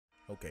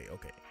Okay.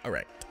 All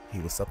right. Hey,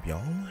 what's up,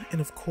 y'all?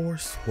 And of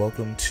course,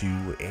 welcome to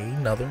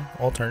another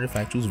alternative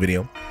factuals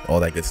video. All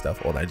that good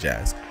stuff, all that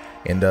jazz.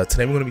 And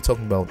today we're going to be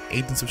talking about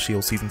Agents of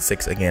S.H.I.E.L.D. Season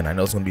 6. Again, I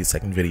know it's going to be a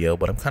second video,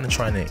 but I'm kind of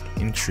trying to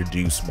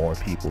introduce more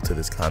people to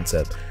this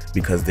concept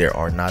because there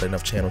are not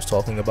enough channels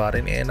talking about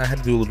it, and I had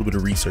to do a little bit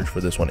of research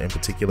for this one in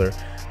particular,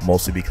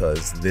 mostly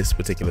because this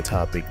particular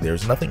topic,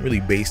 there's nothing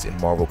really based in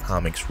Marvel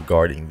Comics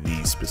regarding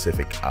these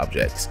specific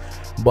objects.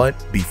 But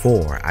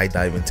before I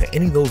dive into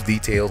any of those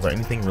details or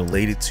anything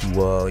related to,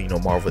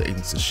 Marvel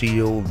Agents of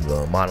S.H.I.E.L.D.,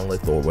 the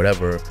Monolith, or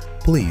whatever,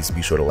 please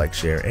be sure to like,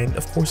 share, and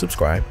of course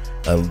subscribe.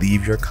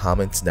 Leave your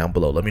comments down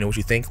below. Let me know what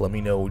you think. Let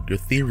me know your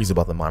theories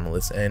about the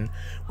Monoliths and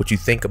what you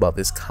think about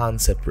this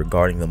concept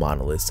regarding the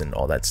Monoliths and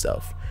all that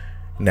stuff.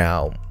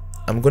 Now,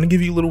 I'm going to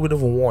give you a little bit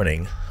of a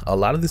warning. A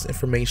lot of this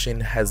information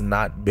has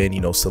not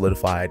been,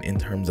 solidified in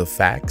terms of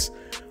facts,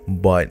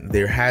 but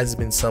there has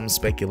been some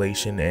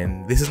speculation,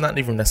 and this is not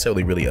even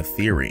necessarily really a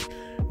theory,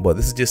 but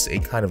this is just a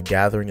kind of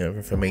gathering of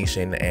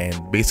information,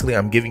 and basically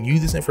I'm giving you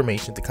this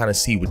information to kind of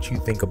see what you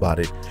think about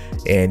it,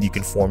 and you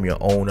can form your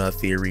own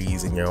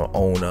theories and your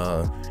own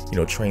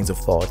trains of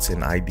thoughts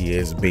and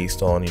ideas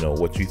based on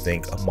what you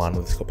think a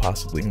monolith could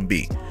possibly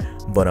be.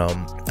 But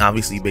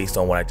obviously, based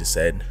on what I just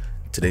said,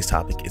 today's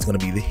topic is going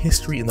to be the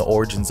history and the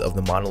origins of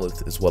the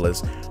monolith, as well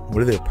as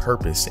what are their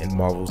purpose in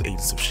Marvel's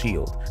Agents of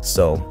S.H.I.E.L.D.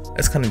 So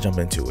let's kind of jump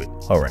into it.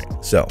 Alright,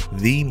 so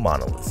the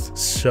monoliths.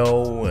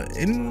 So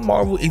in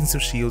Marvel Agents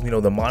of S.H.I.E.L.D.,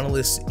 the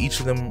monoliths,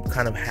 each of them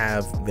kind of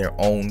have their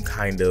own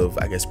kind of,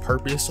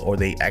 purpose, or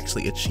they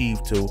actually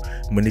achieve to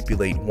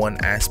manipulate one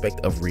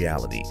aspect of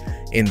reality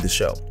in the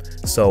show.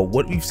 So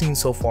what we've seen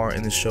so far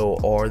in the show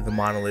are the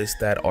monoliths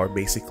that are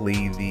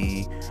basically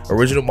the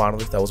original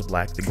monolith that was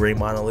black, the gray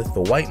monolith,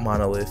 the white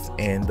monolith,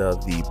 and the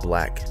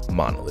black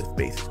monolith,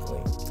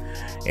 basically.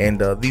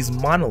 And these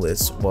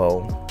monoliths,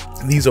 well,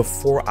 these are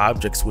four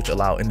objects which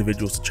allow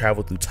individuals to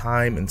travel through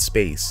time and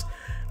space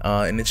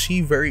and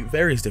achieve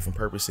various different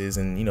purposes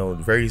and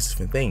various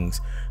different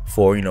things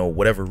for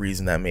whatever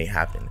reason that may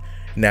happen.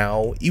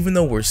 Now, even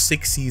though we're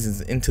 6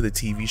 seasons into the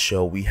TV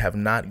show, we have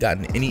not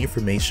gotten any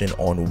information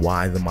on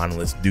why the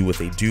monoliths do what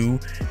they do,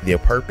 their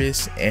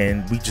purpose,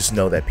 and we just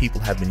know that people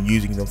have been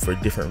using them for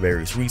different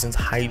various reasons.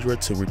 Hydra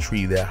to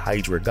retrieve their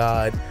Hydra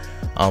god.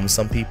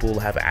 Some people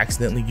have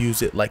accidentally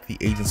used it, like the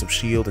Agents of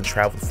S.H.I.E.L.D., and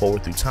traveled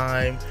forward through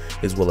time,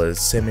 as well as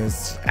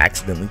Simmons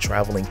accidentally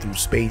traveling through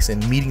space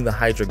and meeting the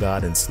Hydra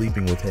god and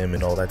sleeping with him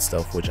and all that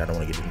stuff, which I don't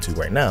want to get into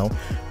right now.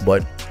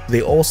 But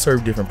they all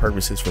serve different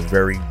purposes for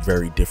very,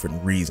 very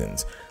different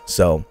reasons.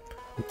 So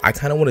I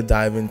kind of want to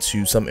dive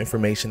into some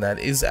information that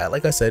is,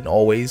 like I said,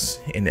 always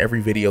in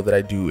every video that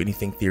I do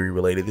anything theory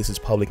related, this is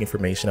public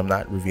information. I'm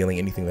not revealing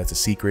anything that's a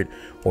secret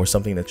or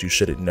something that you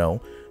shouldn't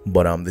know,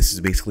 but this is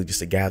basically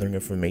just a gathering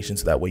of information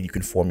so that way you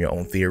can form your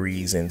own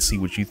theories and see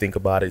what you think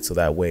about it, so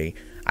that way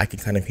I can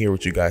kind of hear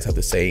what you guys have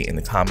to say in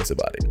the comments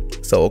about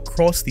it. So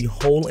across the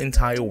whole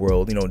entire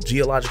world,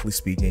 geologically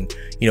speaking,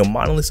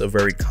 monoliths are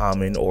very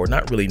common, or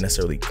not really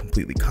necessarily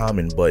completely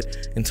common,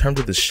 but in terms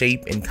of the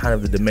shape and kind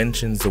of the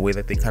dimensions, the way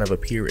that they kind of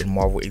appear in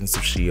Marvel Agents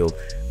of S.H.I.E.L.D.,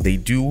 they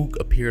do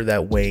appear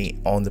that way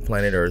on the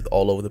planet Earth,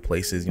 all over the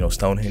places,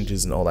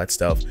 Stonehenges and all that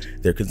stuff.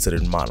 They're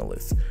considered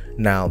monoliths.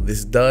 Now,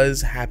 this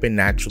does happen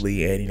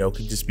naturally, and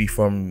could just be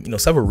from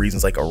several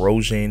reasons, like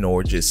erosion,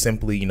 or just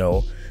simply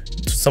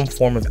some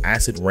form of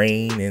acid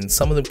rain, and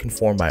some of them can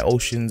form by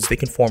oceans. They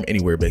can form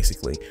anywhere,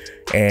 basically.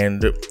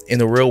 And in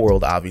the real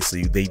world,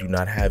 obviously, they do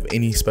not have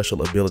any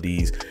special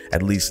abilities,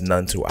 at least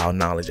none to our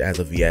knowledge as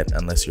of yet,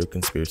 unless you're a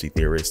conspiracy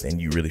theorist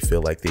and you really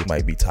feel like they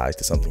might be tied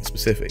to something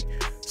specific.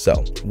 So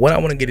what I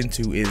want to get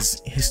into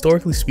is,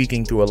 historically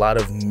speaking, through a lot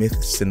of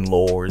myths and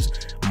lores,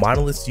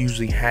 monoliths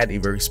usually had a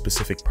very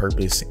specific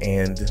purpose,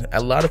 and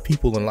a lot of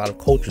people and a lot of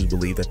cultures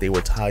believe that they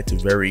were tied to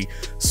very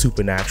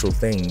supernatural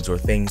things, or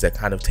things that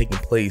kind of taken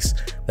place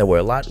that were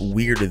a lot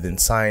weirder than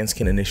science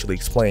can initially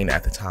explain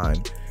at the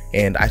time.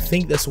 And I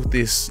think that's what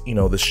this,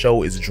 the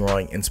show is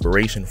drawing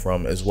inspiration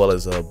from, as well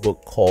as a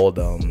book called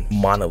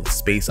Monoliths: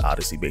 Space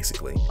Odyssey,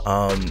 basically.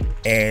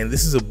 And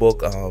this is a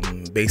book,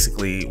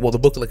 basically, well, the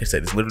book, like I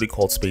said, is literally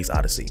called Space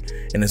Odyssey,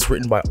 and it's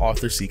written by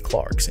Arthur C.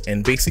 Clarke.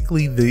 And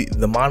basically,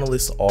 the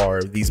monoliths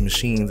are these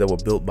machines that were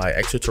built by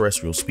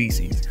extraterrestrial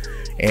species.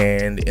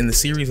 And in the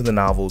series of the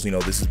novels,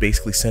 this is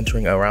basically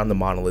centering around the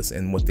monoliths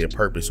and what their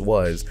purpose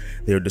was.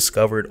 They were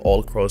discovered all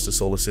across the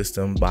solar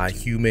system by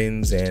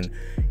humans, and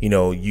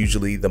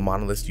usually the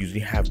monoliths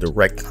usually have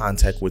direct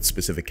contact with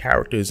specific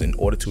characters in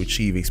order to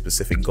achieve a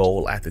specific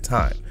goal at the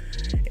time.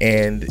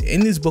 And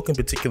in this book in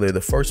particular, the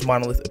first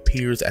monolith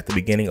appears at the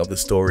beginning of the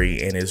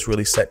story, and is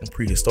really set in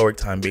prehistoric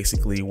time,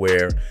 basically,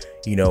 where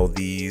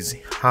these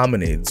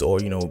hominids, or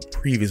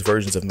previous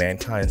versions of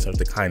mankind, start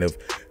to kind of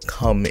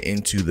come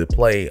into the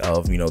play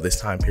of this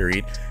time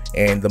period.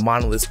 And the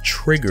monolith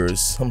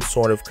triggers some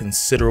sort of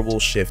considerable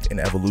shift in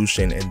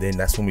evolution, and then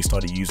that's when we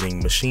started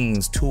using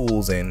machines,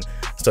 tools, and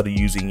started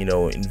using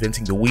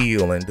inventing the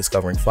wheel and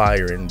discovering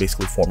fire and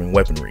basically forming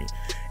weaponry.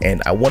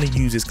 And I want to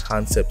use this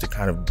concept to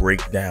kind of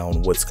break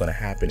down what's going to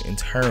happen in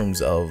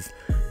terms of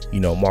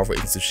Marvel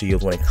Agents of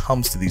S.H.I.E.L.D. when it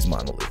comes to these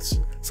monoliths.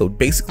 So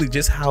basically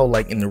just how,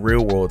 like, in the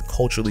real world,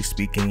 culturally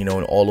speaking, and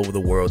all over the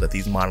world, that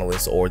these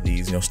monoliths or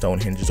these,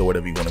 Stonehenges or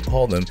whatever you want to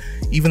call them,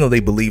 even though they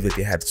believe that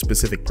they had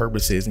specific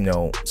purposes,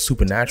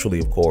 supernaturally,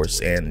 of course,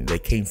 and they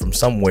came from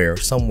somewhere,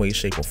 some way,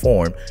 shape, or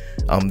form,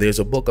 there's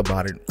a book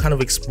about it kind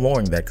of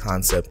exploring that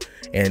concept.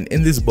 And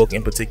in this book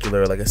in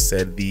particular, like I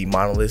said, the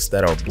monoliths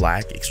that are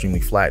black,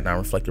 extremely flat,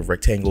 non-reflective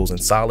rectangles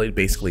and solid,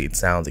 basically it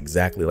sounds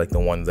exactly like the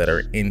ones that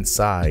are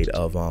inside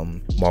of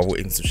Marvel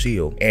Agents of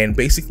S.H.I.E.L.D. And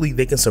basically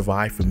they can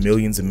survive for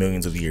millions and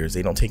millions of years.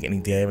 They don't take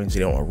any damage, they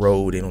don't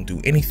erode, they don't do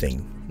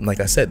anything. Like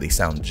I said, they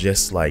sound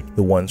just like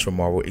the ones from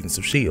Marvel Agents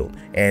of S.H.I.E.L.D.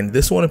 And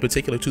this one in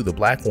particular too, the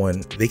black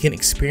one, they can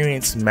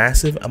experience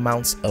massive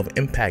amounts of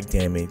impact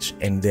damage,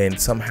 and then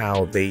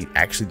somehow they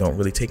actually don't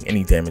really take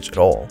any damage at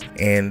all.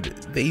 And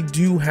they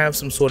do have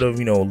some sort of,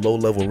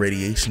 low-level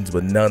radiations,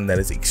 but none that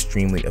is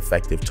extremely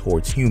effective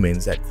towards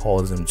humans that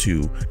cause them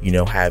to,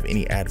 have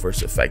any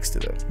adverse effects to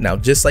them. Now,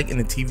 just like in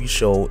the TV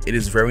show, it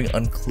is very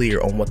unclear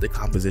on what the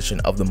composition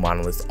of the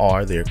monoliths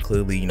are. They're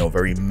clearly,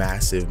 very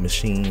massive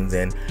machines,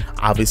 and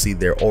obviously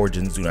their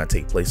origins do not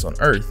take place on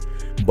Earth,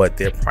 but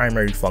their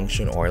primary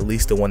function, or at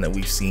least the one that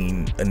we've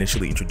seen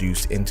initially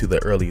introduced into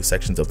the earlier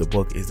sections of the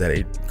book, is that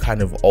it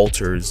kind of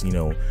alters,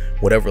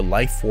 whatever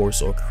life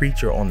force or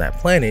creature on that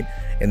planet,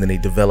 and then they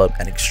develop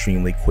at an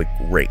extremely quick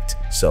rate.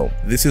 So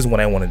this is what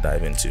I want to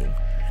dive into.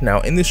 Now,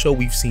 in this show,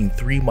 we've seen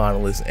 3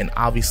 monoliths, and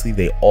obviously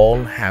they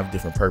all have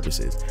different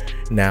purposes.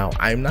 Now,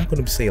 I'm not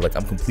going to say like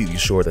I'm completely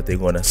sure that they're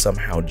going to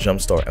somehow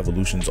jumpstart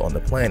evolutions on the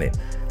planet.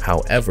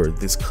 However,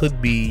 this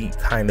could be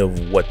kind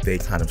of what they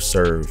kind of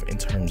serve in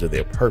terms of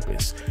their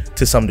purpose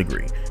to some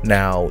degree.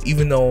 Now,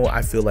 even though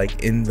I feel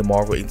like in the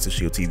Marvel Agents of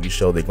S.H.I.E.L.D. TV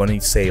show, they're going to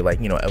say like,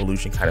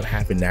 evolution kind of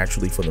happened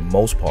naturally for the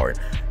most part,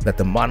 that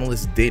the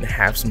monoliths did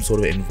have some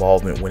sort of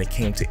involvement when it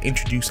came to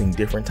introducing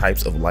different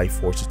types of life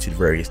forces to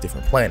various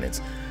different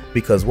planets.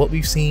 Because what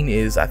we've seen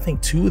is, I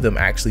think 2 of them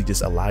actually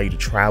just allow you to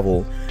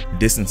travel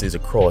distances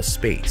across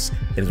space,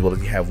 as well as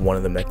you have one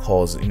of them that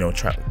calls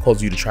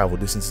you to travel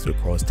distances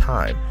across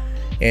time.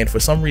 And for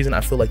some reason,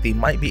 I feel like they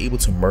might be able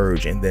to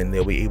merge, and then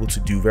they'll be able to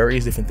do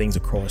various different things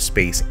across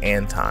space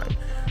and time.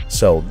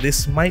 So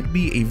this might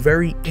be a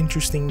very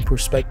interesting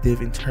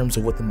perspective in terms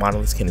of what the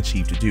monoliths can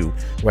achieve to do,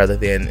 rather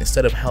than,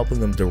 instead of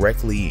helping them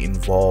directly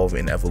involve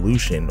in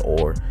evolution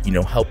or,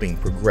 helping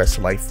progress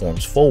life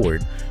forms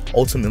forward,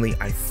 ultimately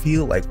I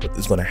feel like what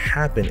is going to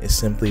happen is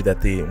simply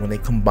that when they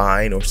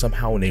combine, or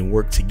somehow when they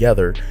work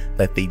together,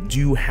 that they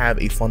do have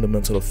a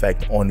fundamental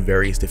effect on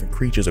various different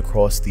creatures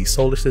across the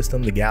solar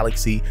system, the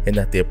galaxy, and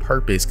that their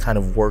purpose kind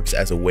of works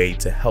as a way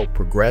to help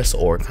progress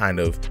or kind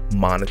of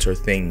monitor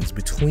things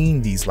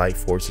between these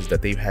life forces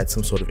that they've had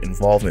some sort of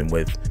involvement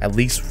with, at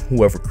least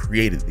whoever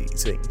created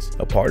these things.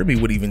 A part of me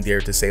would even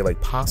dare to say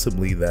like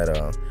possibly that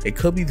it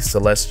could be the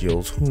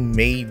Celestials who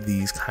made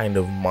these kind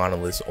of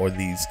monoliths, or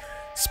these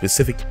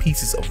specific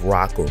pieces of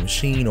rock or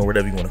machine or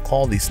whatever you want to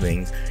call these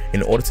things,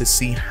 in order to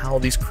see how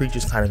these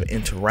creatures kind of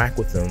interact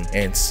with them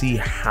and see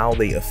how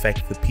they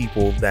affect the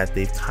people that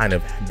they've kind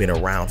of been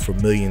around for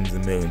millions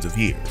and millions of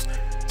years.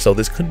 So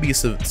this could be a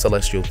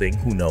celestial thing,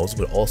 who knows,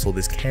 but also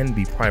this can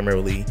be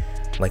primarily,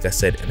 like I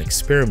said, an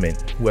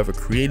experiment. Whoever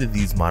created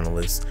these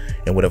monoliths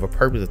and whatever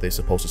purpose that they're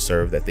supposed to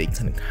serve, that they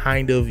can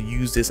kind of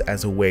use this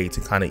as a way to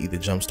kind of either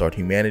jumpstart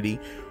humanity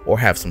or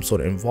have some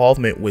sort of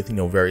involvement with,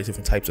 various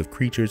different types of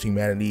creatures,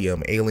 humanity,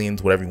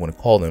 aliens, whatever you want to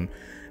call them,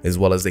 as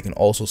well as they can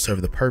also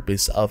serve the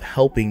purpose of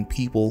helping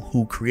people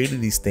who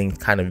created these things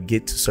kind of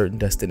get to certain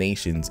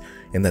destinations,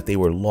 and that they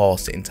were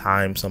lost in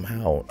time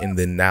somehow, and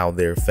then now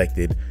they're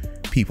affected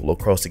people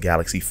across the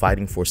galaxy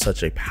fighting for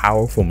such a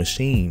powerful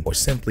machine, or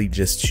simply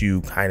just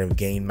to kind of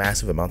gain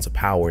massive amounts of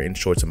power in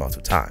short amounts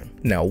of time.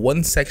 Now,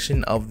 one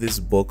section of this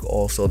book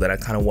also that I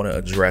kind of want to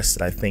address,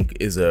 that I think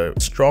is a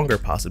stronger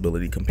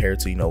possibility compared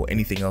to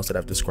anything else that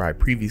I've described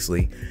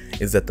previously,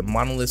 is that the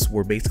monoliths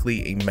were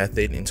basically a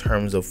method in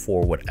terms of,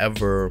 for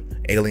whatever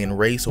alien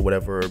race or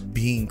whatever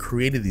being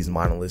created these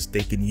monoliths,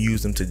 they can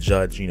use them to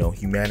judge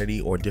humanity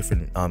or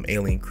different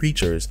alien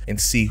creatures and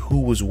see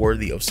who was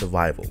worthy of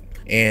survival.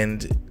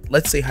 And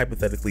let's say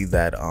hypothetically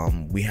that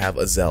we have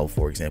Izel,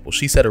 for example.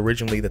 She said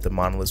originally that the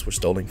monoliths were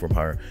stolen from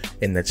her,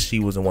 and that she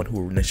was the one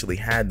who initially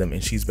had them,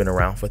 and she's been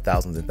around for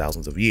thousands and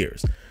thousands of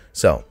years.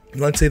 So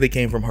let's say they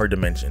came from her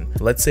dimension.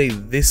 Let's say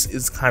this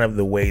is kind of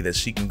the way that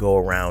she can go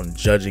around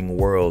judging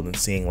world and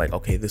seeing like,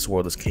 okay, this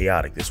world is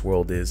chaotic, this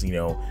world is,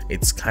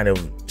 it's kind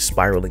of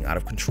spiraling out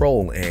of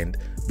control, and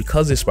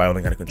because they're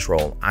spiraling out of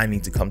control, I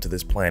need to come to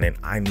this planet.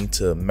 I need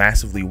to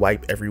massively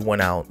wipe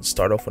everyone out,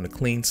 start off on a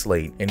clean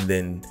slate, and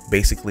then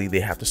basically they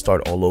have to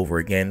start all over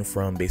again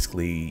from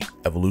basically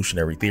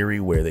evolutionary theory,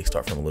 where they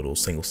start from a little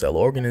single cell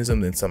organism,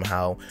 then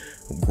somehow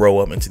grow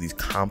up into these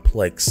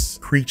complex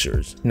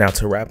creatures. Now,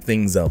 to wrap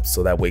things up,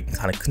 so that way it can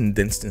kind of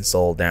condense this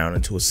all down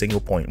into a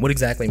single point, what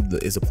exactly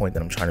is the point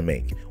that I'm trying to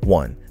make?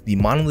 1, the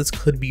monoliths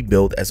could be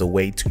built as a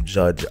way to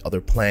judge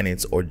other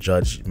planets, or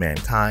judge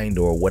mankind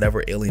or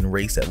whatever alien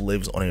race that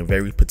lives on a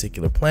very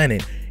particular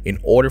planet, in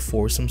order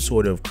for some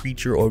sort of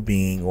creature or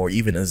being, or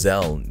even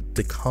Izel,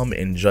 to come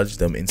and judge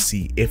them and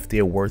see if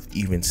they're worth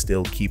even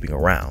still keeping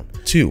around.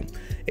 2.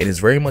 It is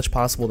very much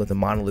possible that the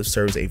monolith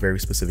serves a very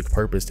specific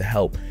purpose to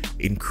help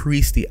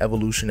increase the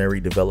evolutionary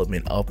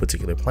development of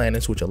particular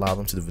planets, which allow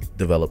them to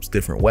develop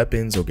different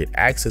weapons or get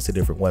access to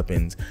different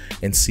weapons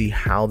and see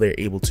how they're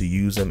able to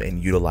use them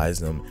and utilize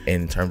them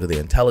in terms of the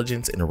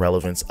intelligence and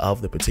relevance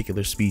of the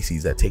particular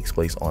species that takes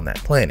place on that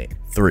planet.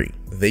 3.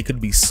 They could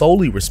be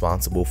solely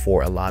responsible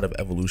for a lot of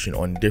evolution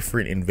on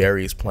different and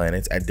various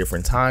planets at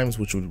different times,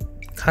 which would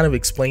kind of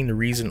explain the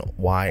reason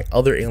why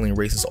other alien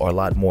races are a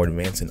lot more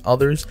advanced than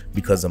others,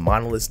 because the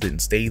monoliths didn't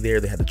stay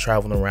there. They had to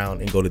travel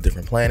around and go to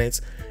different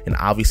planets, and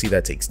obviously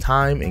that takes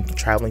time, and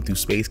traveling through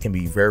space can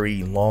be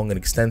very long and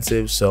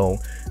extensive. So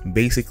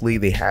basically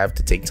they have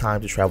to take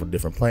time to travel to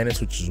different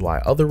planets, which is why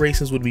other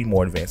races would be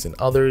more advanced than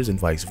others and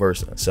vice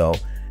versa. So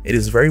it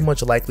is very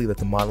much likely that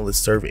the monoliths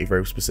serve a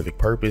very specific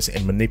purpose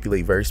and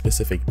manipulate very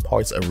specific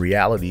parts of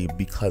reality,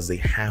 because they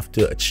have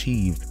to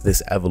achieve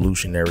this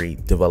evolutionary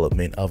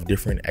development of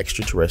different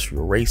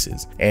extraterrestrial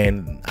races.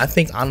 And I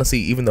think honestly,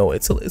 even though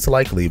it's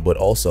likely, but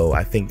also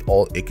I think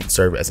it can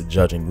serve as a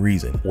judging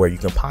reason, where you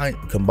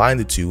combine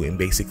the two, and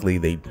basically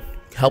they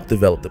help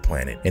develop the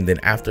planet, and then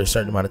after a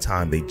certain amount of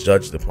time they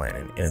judge the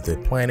planet, and if the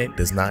planet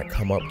does not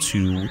come up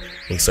to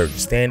a certain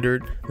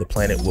standard, the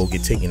planet will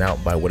get taken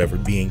out by whatever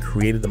being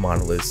created the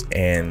monoliths,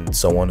 and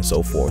so on and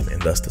so forth,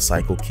 and thus the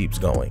cycle keeps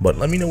going. But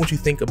let me know what you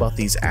think about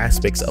these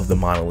aspects of the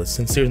monoliths.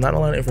 Since there's not a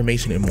lot of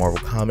information in Marvel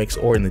Comics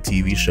or in the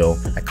TV show,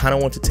 I kind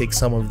of want to take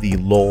some of the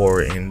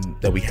lore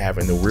that we have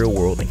in the real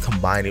world and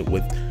combine it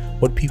with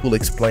what people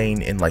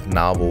explain in like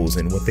novels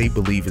and what they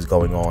believe is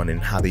going on,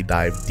 and how they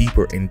dive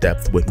deeper in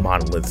depth with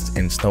monoliths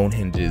and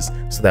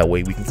Stonehenges, so that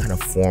way we can kind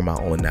of form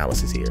our own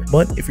analysis here.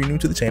 But if you're new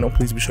to the channel,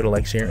 please be sure to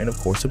like, share, and of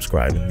course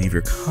subscribe, and leave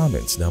your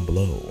comments down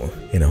below.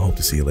 And I hope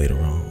to see you later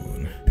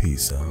on.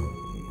 Peace out.